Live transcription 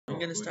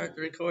gonna start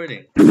the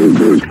recording. I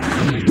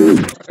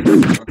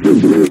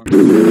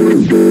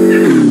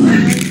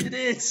did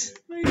it!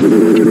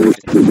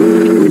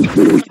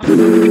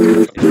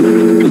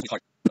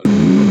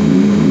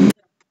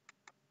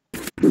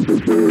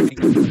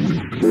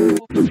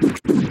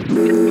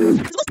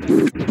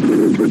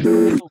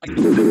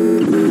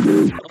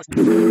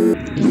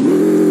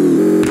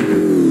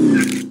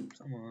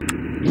 Come on.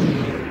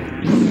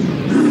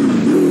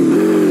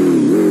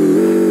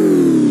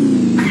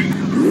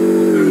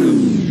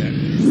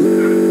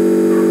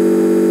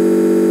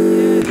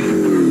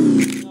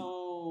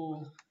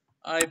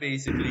 I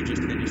basically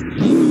just finished the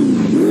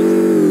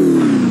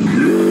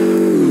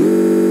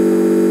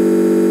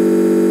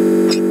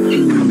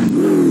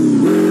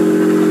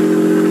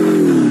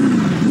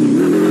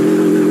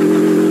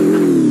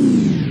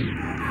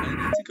I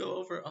need to go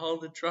over all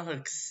the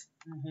drugs.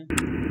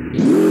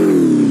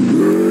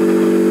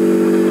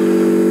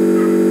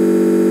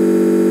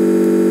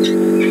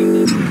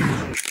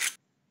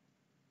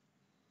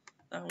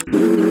 That was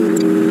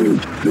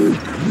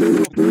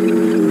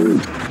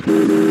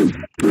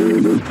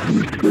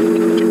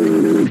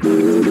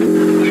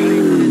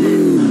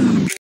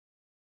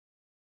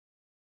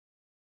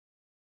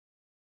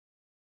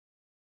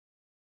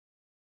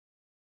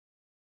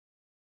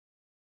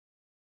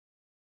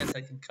Yes,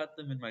 I can cut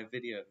them in my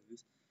videos.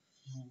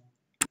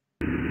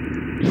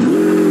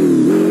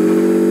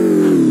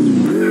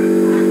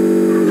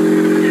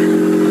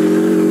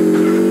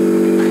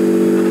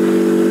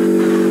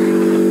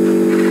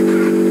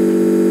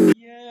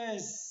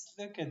 Yes,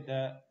 look at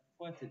that.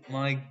 What is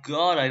My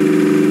God, I.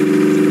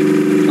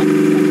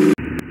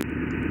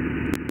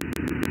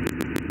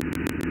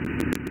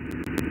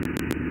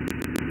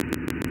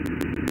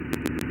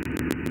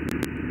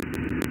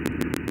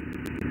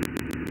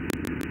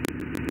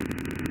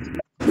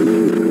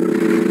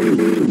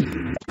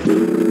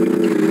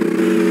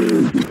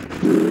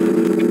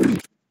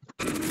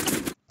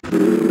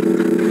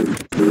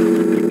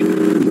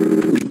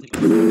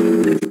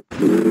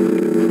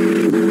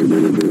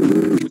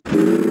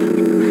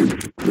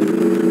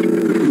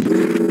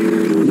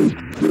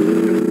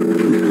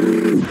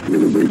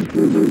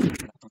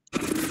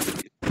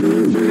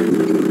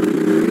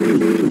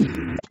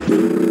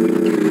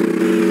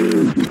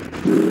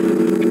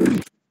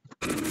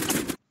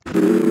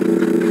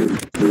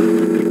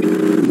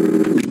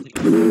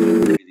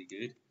 Really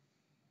good.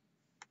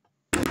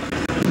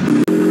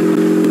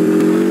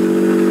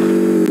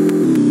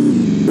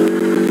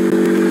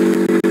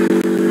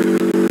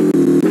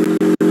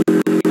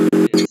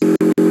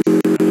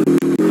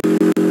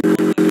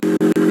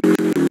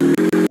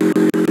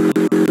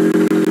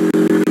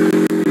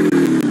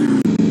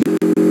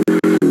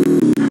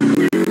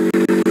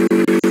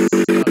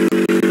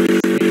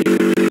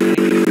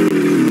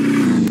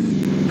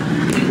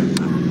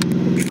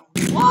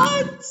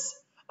 What?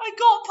 I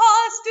got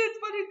past it,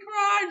 but it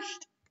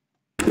crashed.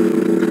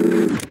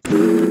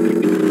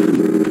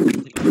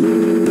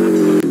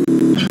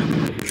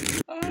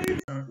 I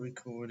start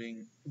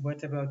recording.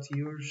 What about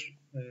your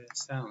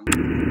sound?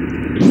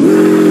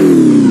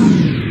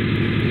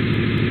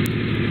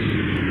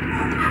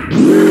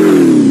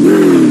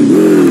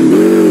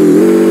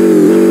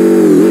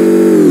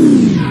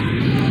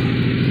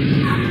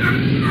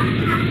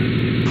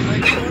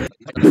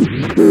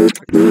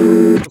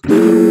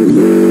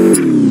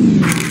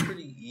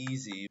 Pretty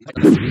easy. I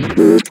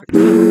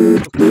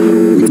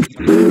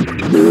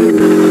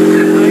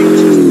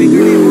just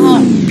figured it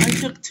out. I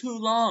took too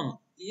long.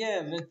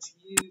 Yeah, but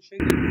you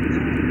figured it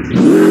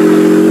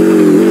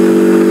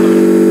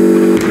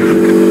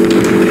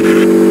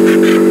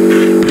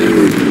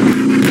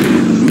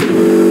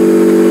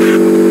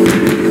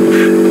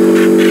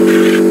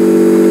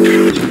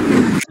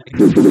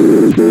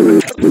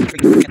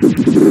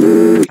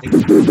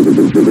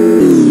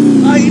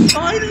I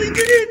finally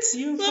did it!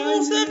 You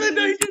Level finally 7,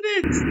 I did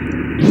it!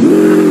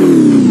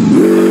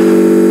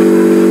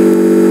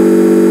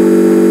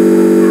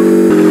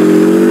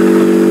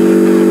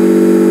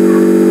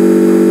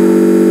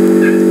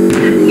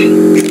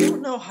 I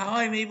don't know how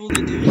I'm able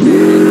to do this.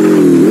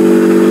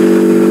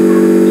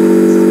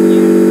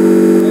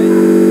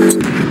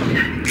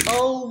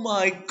 Oh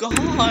my God!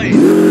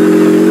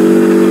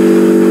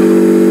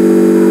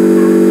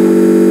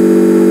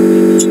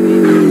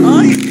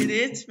 I did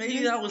it!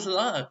 Maybe that was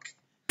luck.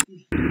 I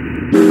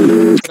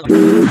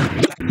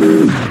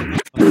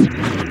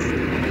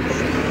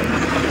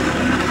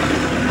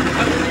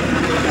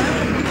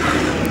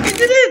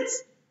did it!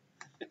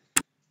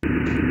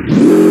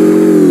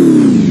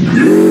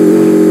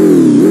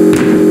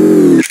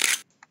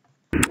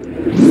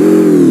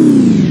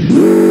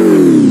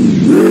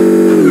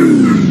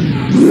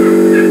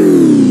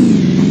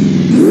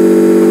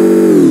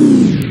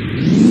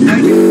 I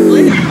didn't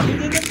live.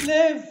 You didn't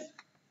live.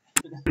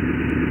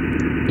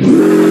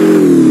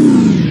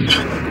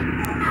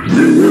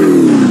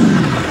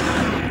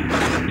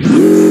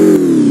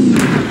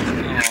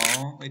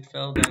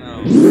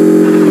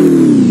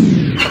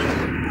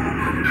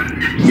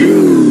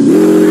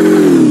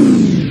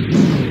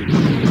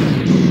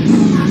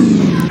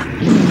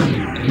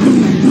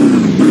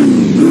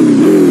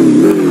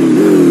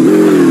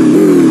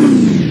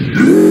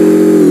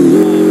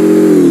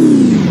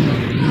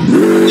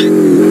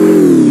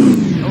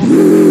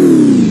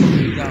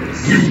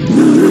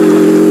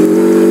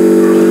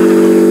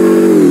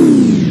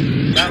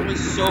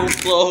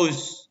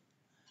 close.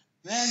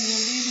 Man,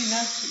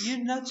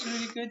 you're not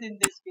really good in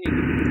this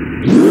game.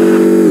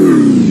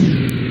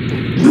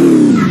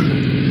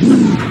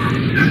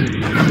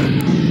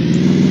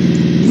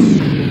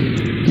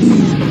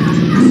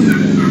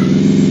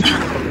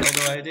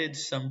 Although I did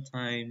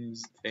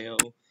sometimes fail.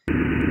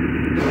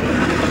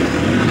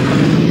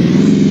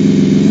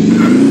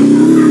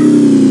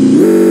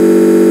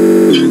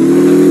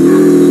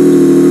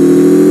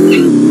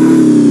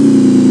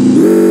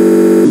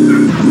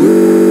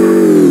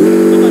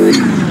 Come on, I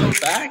can go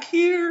back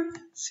here?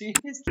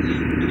 Seriously?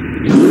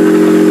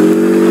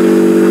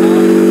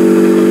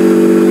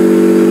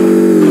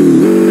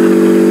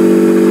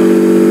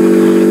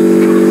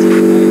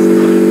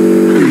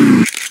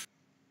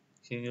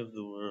 King of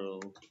the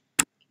world.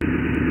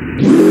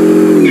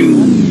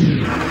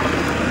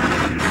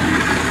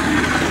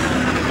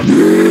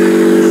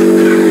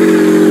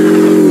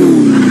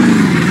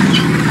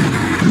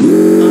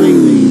 I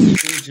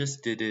basically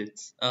just did it.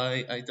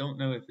 I don't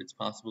know if it's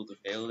possible to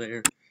fail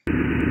there.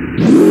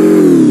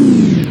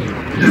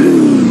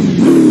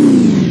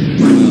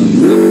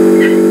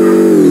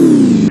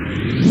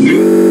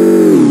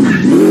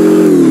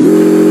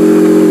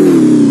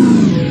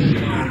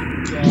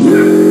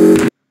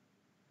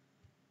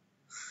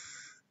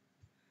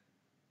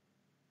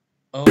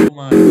 Oh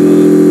my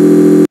god.